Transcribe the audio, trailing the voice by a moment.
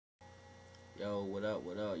Yo, what up,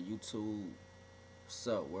 YouTube? What's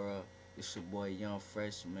up, world? It's your boy Young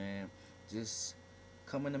Fresh, man. Just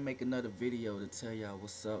coming to make another video to tell y'all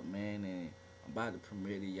what's up, man. And I'm about to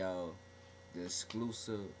premiere to y'all the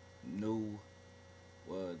exclusive new,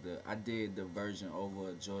 I did the version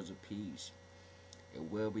over Georgia Peach.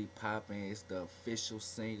 It will be popping. It's the official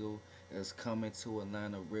single that's coming to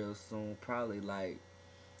Atlanta real soon. Probably gonna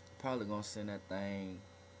send that thing.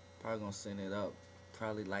 Probably gonna send it up.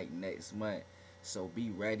 Probably like next month. So be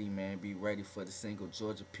ready, man. Be ready for the single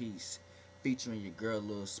Georgia Peach featuring your girl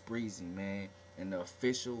Lil Spreezy, man. And the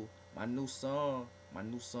official, my new song,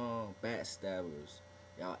 Backstabbers.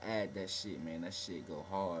 Y'all add that shit, man. That shit go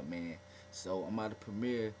hard, man. So I'm about to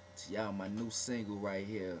premiere to y'all my new single right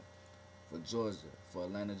here for Georgia, for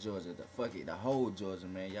Atlanta, Georgia. The whole Georgia,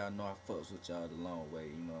 man. Y'all know I fucks with y'all the long way,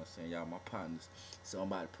 you know what I'm saying? Y'all my partners. So I'm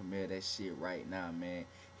about to premiere that shit right now, man.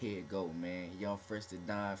 Here it go, man. Young Fresh the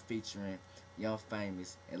Don featuring Young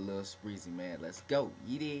Famous and Lil Spreezy, man. Let's go.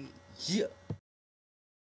 You dig? Yeah.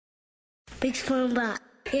 Big spoon box.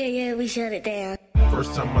 Yeah, we shut it down.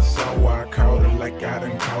 First time I saw her, I called her like I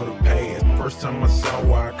done caught a pass. First time I saw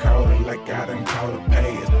her, I called her like I done caught a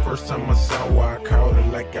pass. First time I saw her, I called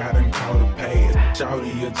her like I done caught a pass.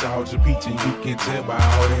 Shawty a Georgia Peach and you can tell by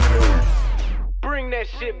all that hair. Bring that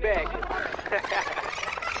shit back.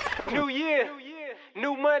 New year,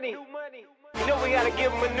 new money. You know we gotta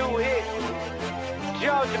give them a new hit.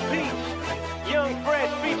 Georgia Peach, Young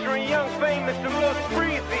Fresh featuring Young Famous and Lil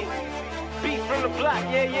Spreezy. Beats from the block,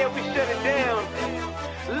 yeah, we shut it down.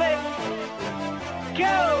 Let's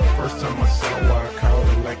go! First time I saw her, I called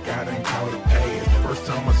her like I done caught a pass. First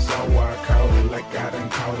time I saw her, I called her like I done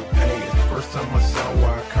caught a pass. First time I saw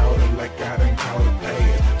her, I called her like I done caught a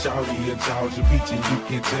pass. Shawty a Georgia Peach and you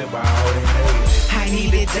can tell by all that hair. I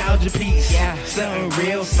need a Georgia Peach, something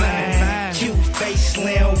real fine. Cute face,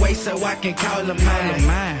 slim waist, so I can call her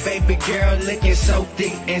mine. Baby girl looking so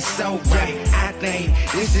thick and so right. I think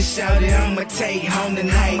this is shawty I'ma take home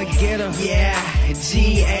tonight. I'ma get her,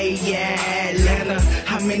 G.A., Atlanta.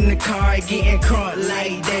 I'm in the car getting crunk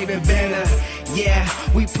like David Banner. Yeah,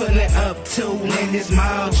 we pulling up too in this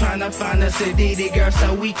mall, tryna find us a ditty girl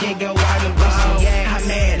so we can go out and ball. I'm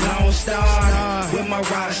at Lone Star with my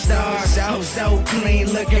rock star, so clean,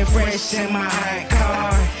 looking fresh in my hot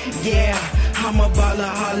car. Yeah, I'm a baller,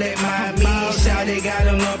 holla at me. Shawty got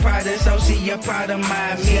a little pride, so she a proud of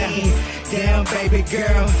me. Damn, baby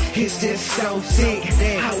girl, it's just so sick.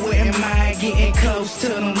 I wouldn't mind getting close to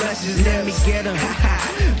them. Let's just let me get them.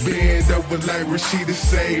 Bend over like Rashida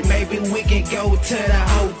say. Maybe we can go to the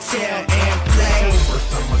hotel and play.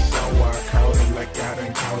 First time I saw her, I called her like I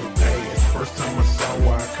done caught a pass. First time I saw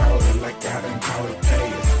her, I called her like I done caught a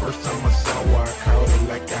pass. First time I saw her, I called her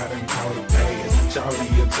like I done caught a pass. Shawty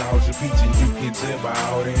a Georgia Peach and you can tell by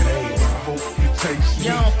all that ass. I hope you taste sweet,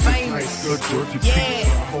 Young just Famous. like a Georgia Peach.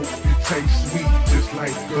 I hope you taste sweet, just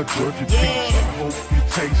like a Georgia Peach. I hope you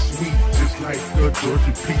taste sweet, just like a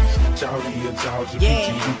Georgia Peach. Shawty a Georgia Peach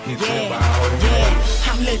and you can tell by all that ass.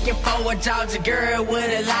 I'm looking for a Georgia girl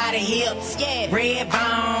with a lot of hips. Red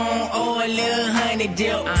bone or a little honey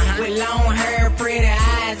dip. With long hair, pretty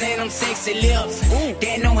eyes, and them sexy lips.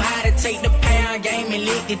 They know how to take the pound game and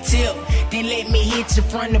lick the tip. Then let me hit you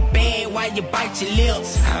from the back while you bite your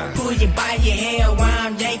lips. Pull you by your hair while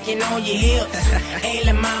I'm yanking on your hips.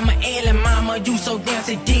 Ayla mama, you so damn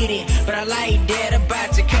sedated. But I like that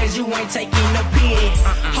about you cause you ain't taking no pity.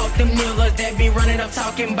 Hope them niggas that be running up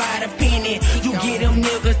talking by the penny. You get them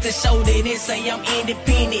niggas to show that they say I'm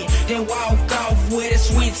independent. Then walk off with a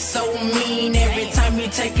switch so mean. Every time you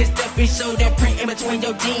take a step and show that print in between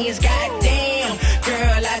your jeans. Goddamn,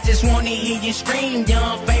 girl, I just wanna hear you scream.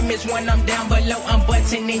 Young Famous when I'm down below, I'm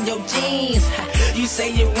buttoning your jeans. You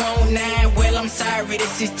say you want 9, well I'm sorry,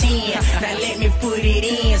 this is 10. Now let me put it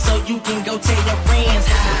in so you can go tell your friends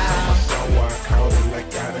how. First time I saw her, I called her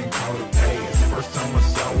like I done caught a pass. First time I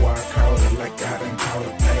saw her, I called her like I done caught a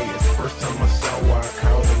pass. First time I saw her, I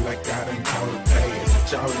called her like I done caught a pass.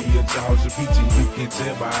 Shawty a Georgia Peach and you can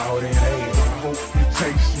tell by all that ass. I hope you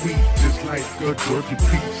taste sweet, just like a Georgia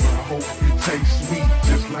Peach. I hope you taste sweet,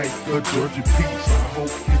 just like a Georgia Peach. I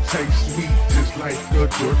hope you taste sweet, just like a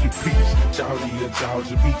Georgia Peach. Shawty a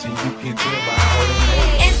Georgia Peach and you can tell by all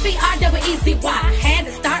that ass. SPREEZY, had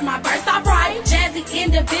to start my verse off right. Jazzy,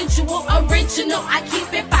 individual, original, I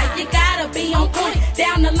keep it fight. You gotta be on point.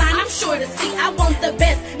 Down the line, I'm sure to see. I want the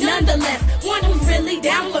best, nonetheless. One who's really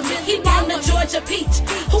down for me. He want the Georgia Peach,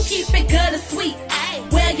 who keep it good and sweet.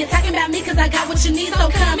 Well, you're talking about me cause I got what you need, so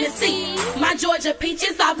come and see. My Georgia Peach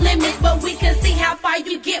is off limits, but we can see how far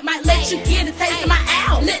you get. Might let you get a taste of my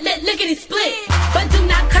owl. Look at it split. But do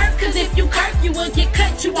not curve, cause if you curve, you will get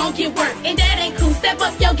cut. You won't get work, and that ain't cool. Step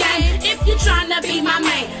up your game if you tryna be my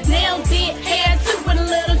main. Nails did, hair too, with a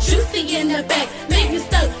little juicy in the back. Leave you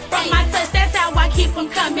stuck from my touch, that's how I keep them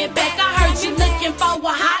coming back. I heard you looking for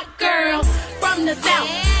a hot girl from the south,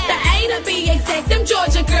 the A to be exact. Them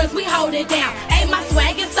Georgia girls, we hold it down. Hey, my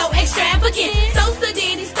swag is so extravagant, so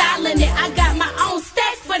Sadiddy styling it. I got my own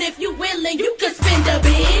stacks, but if you willing, you can spend a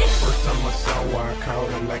bit. First time I saw her, I called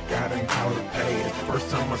her like I done called her past. First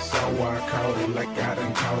time I saw her, I called her like I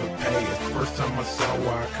done called her past. First time I saw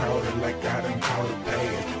her, I called her like I done called her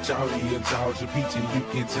past. Charlie a Georgia peach, and you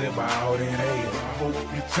can tell by all that ass. I hope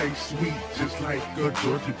you taste sweet, just like a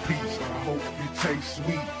Georgia peach. I hope you taste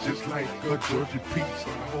sweet, just like a Georgia peach.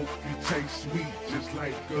 I hope you taste sweet, just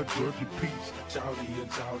like a Georgia peach. Charlie a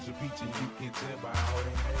Georgia peach, and you can tell by all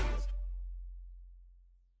that ass.